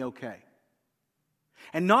 make me okay?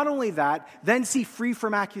 And not only that, then see free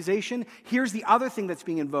from accusation. Here's the other thing that's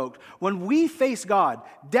being invoked. When we face God,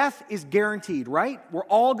 death is guaranteed, right? We're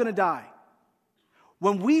all going to die.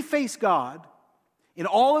 When we face God, in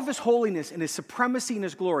all of his holiness and his supremacy and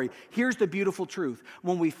his glory, here's the beautiful truth.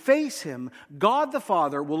 When we face him, God the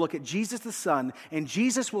Father will look at Jesus the Son, and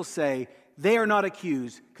Jesus will say, they are not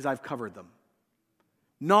accused because I've covered them.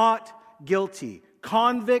 Not guilty.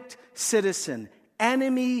 Convict, citizen,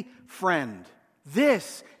 enemy, friend.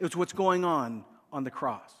 This is what's going on the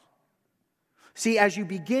cross. See, as you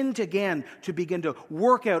begin to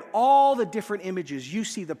work out all the different images, you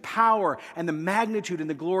see the power and the magnitude and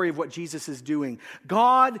the glory of what Jesus is doing.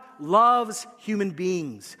 God loves human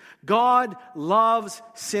beings. God loves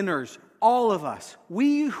sinners. All of us.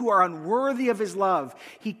 We who are unworthy of his love.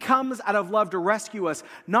 He comes out of love to rescue us,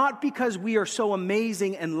 not because we are so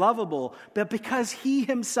amazing and lovable, but because he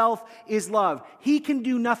himself is love. He can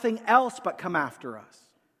do nothing else but come after us.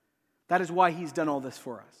 That is why he's done all this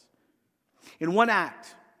for us. In one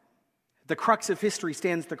act, the crux of history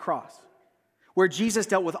stands the cross, where Jesus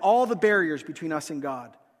dealt with all the barriers between us and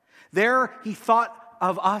God. There, he thought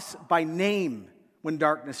of us by name when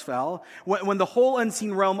darkness fell, when the whole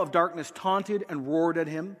unseen realm of darkness taunted and roared at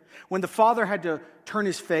him, when the Father had to turn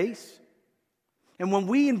his face. And when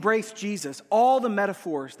we embrace Jesus, all the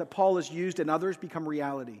metaphors that Paul has used and others become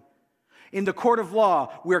reality. In the court of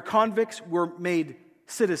law, we're convicts, we're made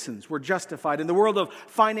citizens, we're justified. In the world of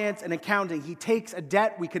finance and accounting, he takes a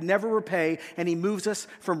debt we could never repay and he moves us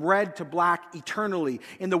from red to black eternally.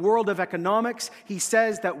 In the world of economics, he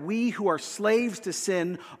says that we who are slaves to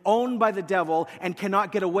sin, owned by the devil and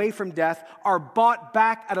cannot get away from death, are bought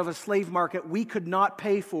back out of a slave market we could not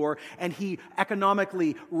pay for, and he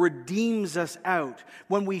economically redeems us out.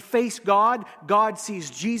 When we face God, God sees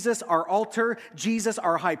Jesus, our altar, Jesus,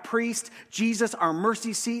 our high priest, Jesus, our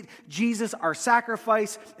mercy seat, Jesus, our sacrifice,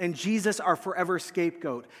 and Jesus, our forever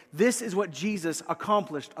scapegoat. This is what Jesus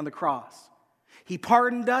accomplished on the cross. He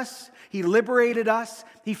pardoned us. He liberated us.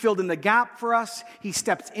 He filled in the gap for us. He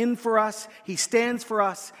steps in for us. He stands for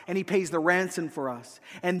us, and he pays the ransom for us.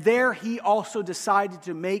 And there he also decided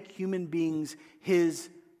to make human beings his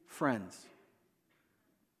friends.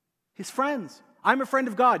 His friends. I'm a friend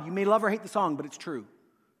of God. You may love or hate the song, but it's true.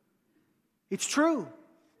 It's true.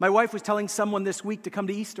 My wife was telling someone this week to come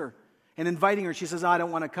to Easter and inviting her. She says, I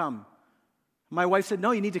don't want to come. My wife said,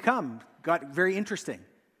 no, you need to come. Got very interesting.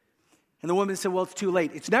 And the woman said, well, it's too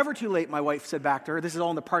late. It's never too late, my wife said back to her. This is all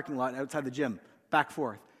in the parking lot outside the gym, back and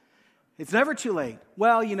forth. It's never too late.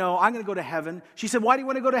 Well, I'm going to go to heaven. She said, why do you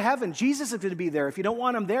want to go to heaven? Jesus is going to be there. If you don't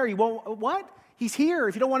want him there, you won't. What? He's here.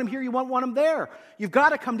 If you don't want him here, you won't want him there. You've got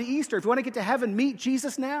to come to Easter. If you want to get to heaven, meet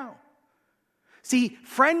Jesus now. See,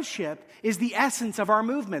 friendship is the essence of our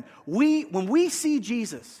movement. When we see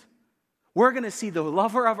Jesus, we're going to see the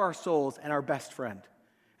lover of our souls and our best friend.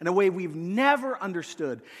 in a way we've never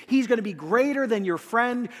understood. He's going to be greater than your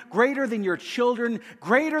friend, greater than your children,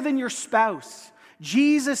 greater than your spouse.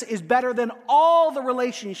 Jesus is better than all the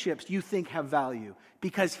relationships you think have value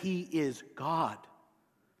because he is God.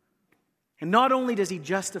 And not only does he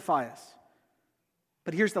justify us,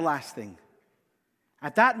 but here's the last thing.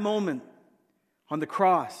 At that moment on the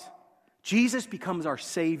cross, Jesus becomes our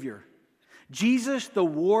Savior. Jesus, the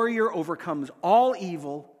warrior, overcomes all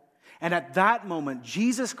evil. And at that moment,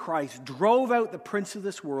 Jesus Christ drove out the prince of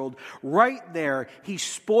this world. Right there, he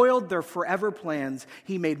spoiled their forever plans.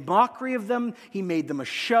 He made mockery of them. He made them a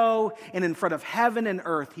show. And in front of heaven and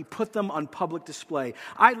earth, he put them on public display.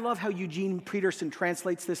 I love how Eugene Peterson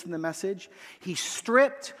translates this in the Message. He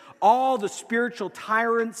stripped all the spiritual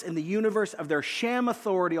tyrants in the universe of their sham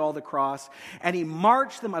authority, all the cross, and he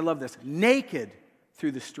marched them, I love this, naked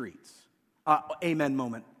through the streets. Amen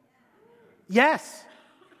moment. Yes.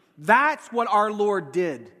 That's what our Lord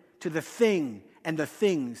did to the thing and the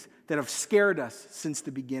things that have scared us since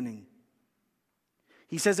the beginning.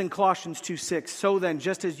 He says in Colossians 2:6, so then,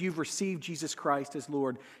 just as you've received Jesus Christ as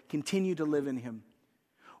Lord, continue to live in him.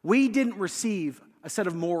 We didn't receive a set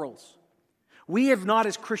of morals. We have not,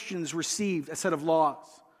 as Christians, received a set of laws.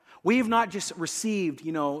 We have not just received,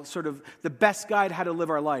 sort of the best guide how to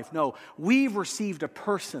live our life. No, we've received a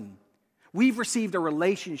person. We've received a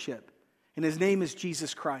relationship. And his name is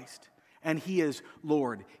Jesus Christ. And he is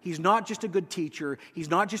Lord. He's not just a good teacher. He's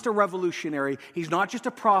not just a revolutionary. He's not just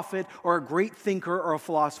a prophet or a great thinker or a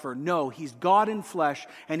philosopher. No, he's God in flesh,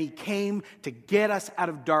 and he came to get us out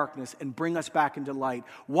of darkness and bring us back into light.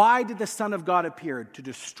 Why did the Son of God appear? To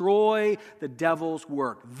destroy the devil's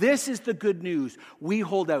work. This is the good news we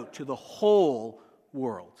hold out to the whole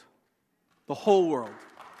world. The whole world.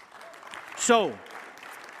 So,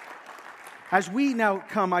 as we now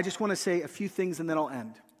come, I just want to say a few things and then I'll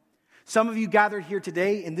end. Some of you gathered here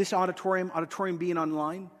today in this auditorium being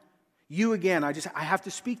online. You again, I have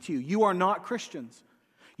to speak to you. You are not Christians.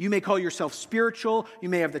 You may call yourself spiritual. You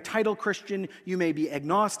may have the title Christian. You may be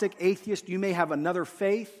agnostic, atheist. You may have another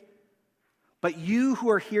faith. But you who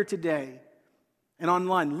are here today and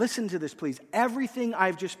online, listen to this, please. Everything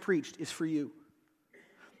I've just preached is for you.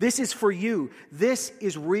 This is for you. This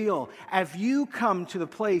is real. If you come to the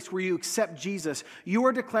place where you accept Jesus, you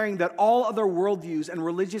are declaring that all other worldviews and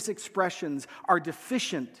religious expressions are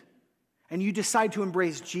deficient, and you decide to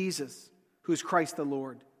embrace Jesus, who is Christ the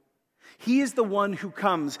Lord. He is the one who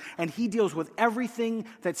comes, and he deals with everything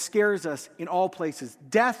that scares us in all places.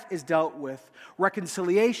 Death is dealt with.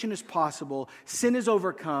 Reconciliation is possible. Sin is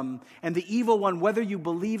overcome. And the evil one, whether you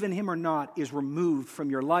believe in him or not, is removed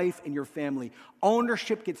from your life and your family.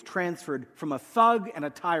 Ownership gets transferred from a thug and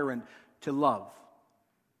a tyrant to love.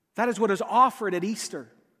 That is what is offered at Easter.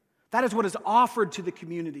 That is what is offered to the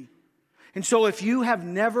community. And so if you have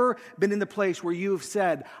never been in the place where you have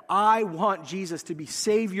said, I want Jesus to be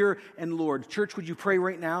Savior and Lord. Church, would you pray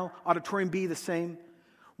right now? Auditorium B, the same.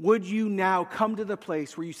 Would you now come to the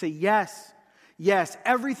place where you say, yes,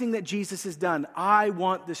 everything that Jesus has done, I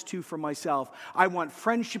want this too for myself. I want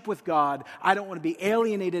friendship with God. I don't want to be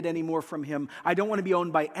alienated anymore from him. I don't want to be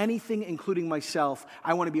owned by anything, including myself.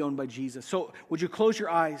 I want to be owned by Jesus. So would you close your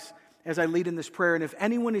eyes as I lead in this prayer? And if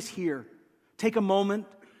anyone is here, take a moment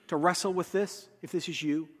to wrestle with this, if this is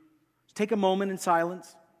you. Take a moment in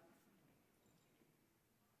silence.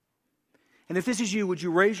 And if this is you, would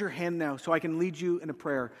you raise your hand now so I can lead you in a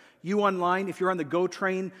prayer? You online, if you're on the GO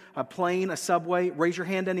train, a plane, a subway, raise your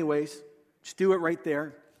hand anyways. Just do it right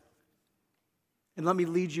there. And let me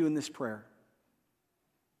lead you in this prayer.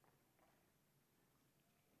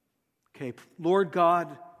 Okay, Lord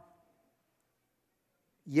God,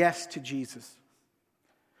 yes to Jesus.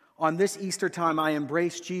 On this Easter time, I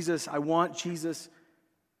embrace Jesus. I want Jesus.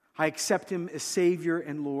 I accept him as Savior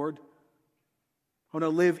and Lord. I want to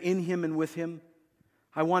live in him and with him.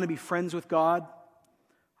 I want to be friends with God.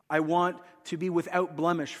 I want to be without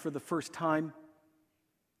blemish for the first time.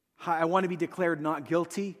 I want to be declared not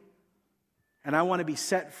guilty. And I want to be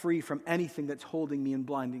set free from anything that's holding me and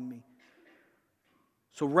blinding me.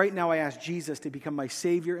 So right now I ask Jesus to become my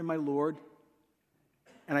Savior and my Lord.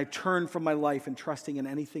 And I turn from my life and trusting in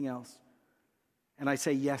anything else. And I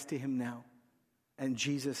say yes to him now. In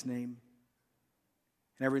Jesus' name.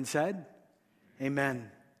 And everyone said, amen.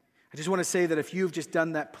 I just want to say that if you've just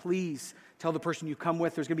done that, please tell the person you come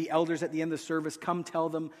with. There's going to be elders at the end of the service. Come tell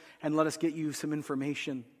them and let us get you some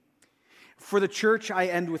information. For the church, I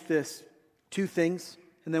end with this. 2 things,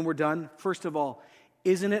 and then we're done. First of all,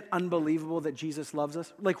 isn't it unbelievable that Jesus loves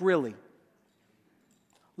us? Like, really?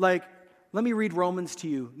 Like, let me read Romans to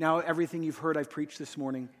you. Now, everything you've heard I've preached this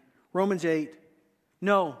morning. Romans 8.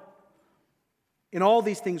 No. In all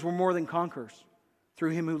these things, we're more than conquerors through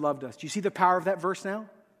him who loved us. Do you see the power of that verse now?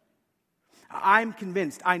 I'm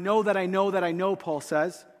convinced. I know that I know that I know, Paul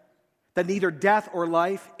says, that neither death or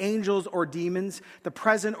life, angels or demons, the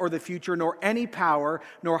present or the future, nor any power,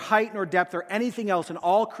 nor height nor depth, or anything else in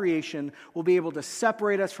all creation will be able to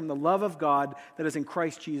separate us from the love of God that is in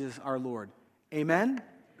Christ Jesus our Lord. Amen?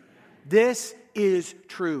 This is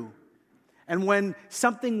true. And when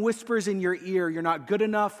something whispers in your ear, you're not good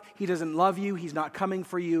enough, he doesn't love you, he's not coming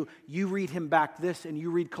for you, you read him back this and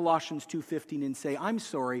you read Colossians 2:15 and say, I'm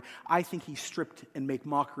sorry, I think he stripped and make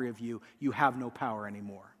mockery of you. You have no power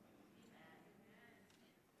anymore.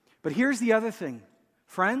 But here's the other thing,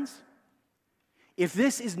 friends. If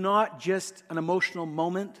this is not just an emotional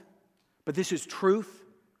moment, but this is truth,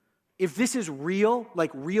 if this is real,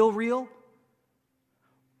 like real,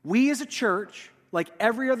 we as a church, like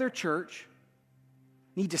every other church,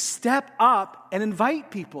 need to step up and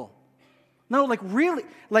invite people. No, like really,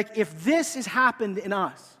 like if this has happened in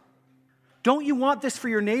us, don't you want this for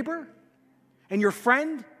your neighbor and your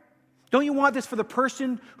friend? Don't you want this for the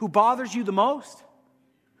person who bothers you the most?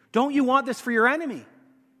 Don't you want this for your enemy?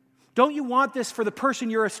 Don't you want this for the person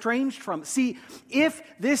you're estranged from? See, if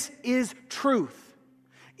this is truth,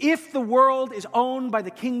 if the world is owned by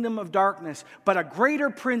the kingdom of darkness, but a greater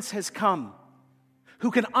prince has come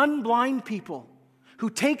who can unblind people, who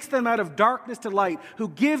takes them out of darkness to light, who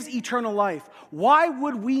gives eternal life, why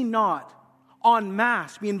would we not, en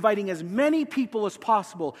masse, be inviting as many people as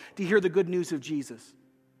possible to hear the good news of Jesus?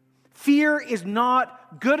 Fear is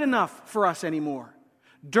not good enough for us anymore.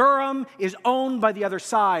 Durham is owned by the other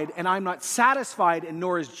side, and I'm not satisfied, and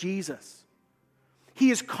nor is Jesus. He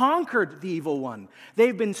has conquered the evil one.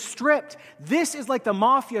 They've been stripped. This is like the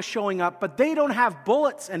mafia showing up, but they don't have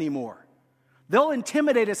bullets anymore. They'll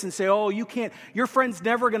intimidate us and say, oh, you can't, your friend's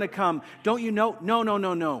never going to come. Don't you know?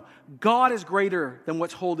 No. God is greater than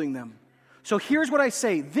what's holding them. So here's what I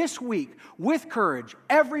say. This week, with courage,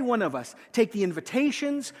 every one of us take the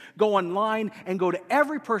invitations, go online, and go to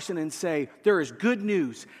every person and say, there is good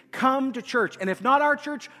news. Come to church. And if not our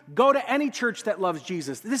church, go to any church that loves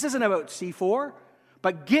Jesus. This isn't about C4,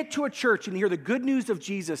 but get to a church and hear the good news of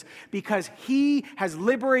Jesus because he has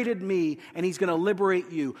liberated me and he's going to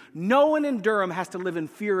liberate you. No one in Durham has to live in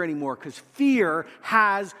fear anymore because fear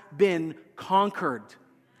has been conquered.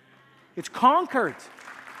 It's conquered.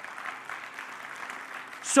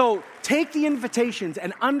 So take the invitations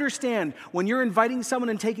and understand when you're inviting someone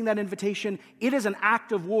and taking that invitation, it is an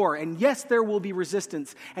act of war. And yes, there will be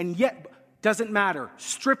resistance. And yet, doesn't matter.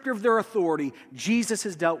 Stripped of their authority, Jesus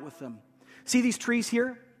has dealt with them. See these trees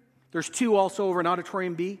here? There's two also over in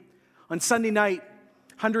Auditorium B. On Sunday night,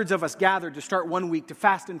 hundreds of us gathered to start one week to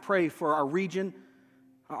fast and pray for our region,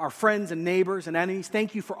 our friends and neighbors and enemies.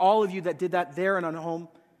 Thank you for all of you that did that there and on home.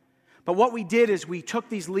 But what we did is we took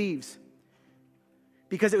these leaves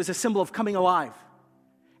because it was a symbol of coming alive.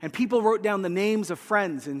 And people wrote down the names of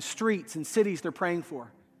friends and streets and cities they're praying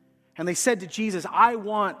for. And they said to Jesus, I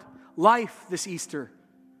want life this Easter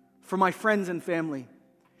for my friends and family.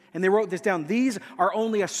 And they wrote this down. These are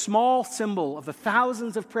only a small symbol of the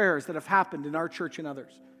thousands of prayers that have happened in our church and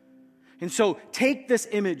others. And so take this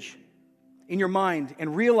image in your mind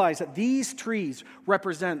and realize that these trees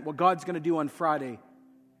represent what God's going to do on Friday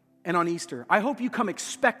and on Easter. I hope you come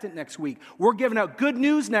expectant next week. We're giving out good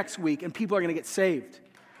news next week and people are going to get saved.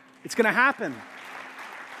 It's going to happen.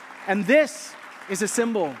 And this is a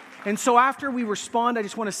symbol. And so after we respond, I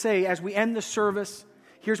just want to say, as we end the service,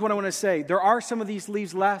 here's what I want to say. There are some of these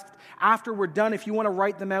leaves left. After we're done, if you want to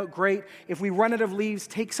write them out, great. If we run out of leaves,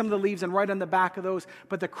 take some of the leaves and write on the back of those.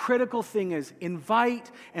 But the critical thing is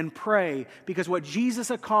invite and pray, because what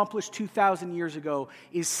Jesus accomplished 2,000 years ago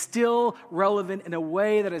is still relevant in a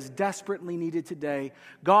way that is desperately needed today.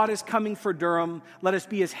 God is coming for Durham. Let us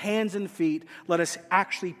be his hands and feet. Let us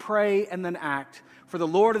actually pray and then act. For the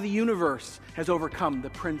Lord of the universe has overcome the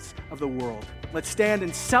prince of the world. Let's stand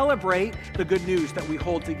and celebrate the good news that we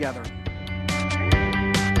hold together.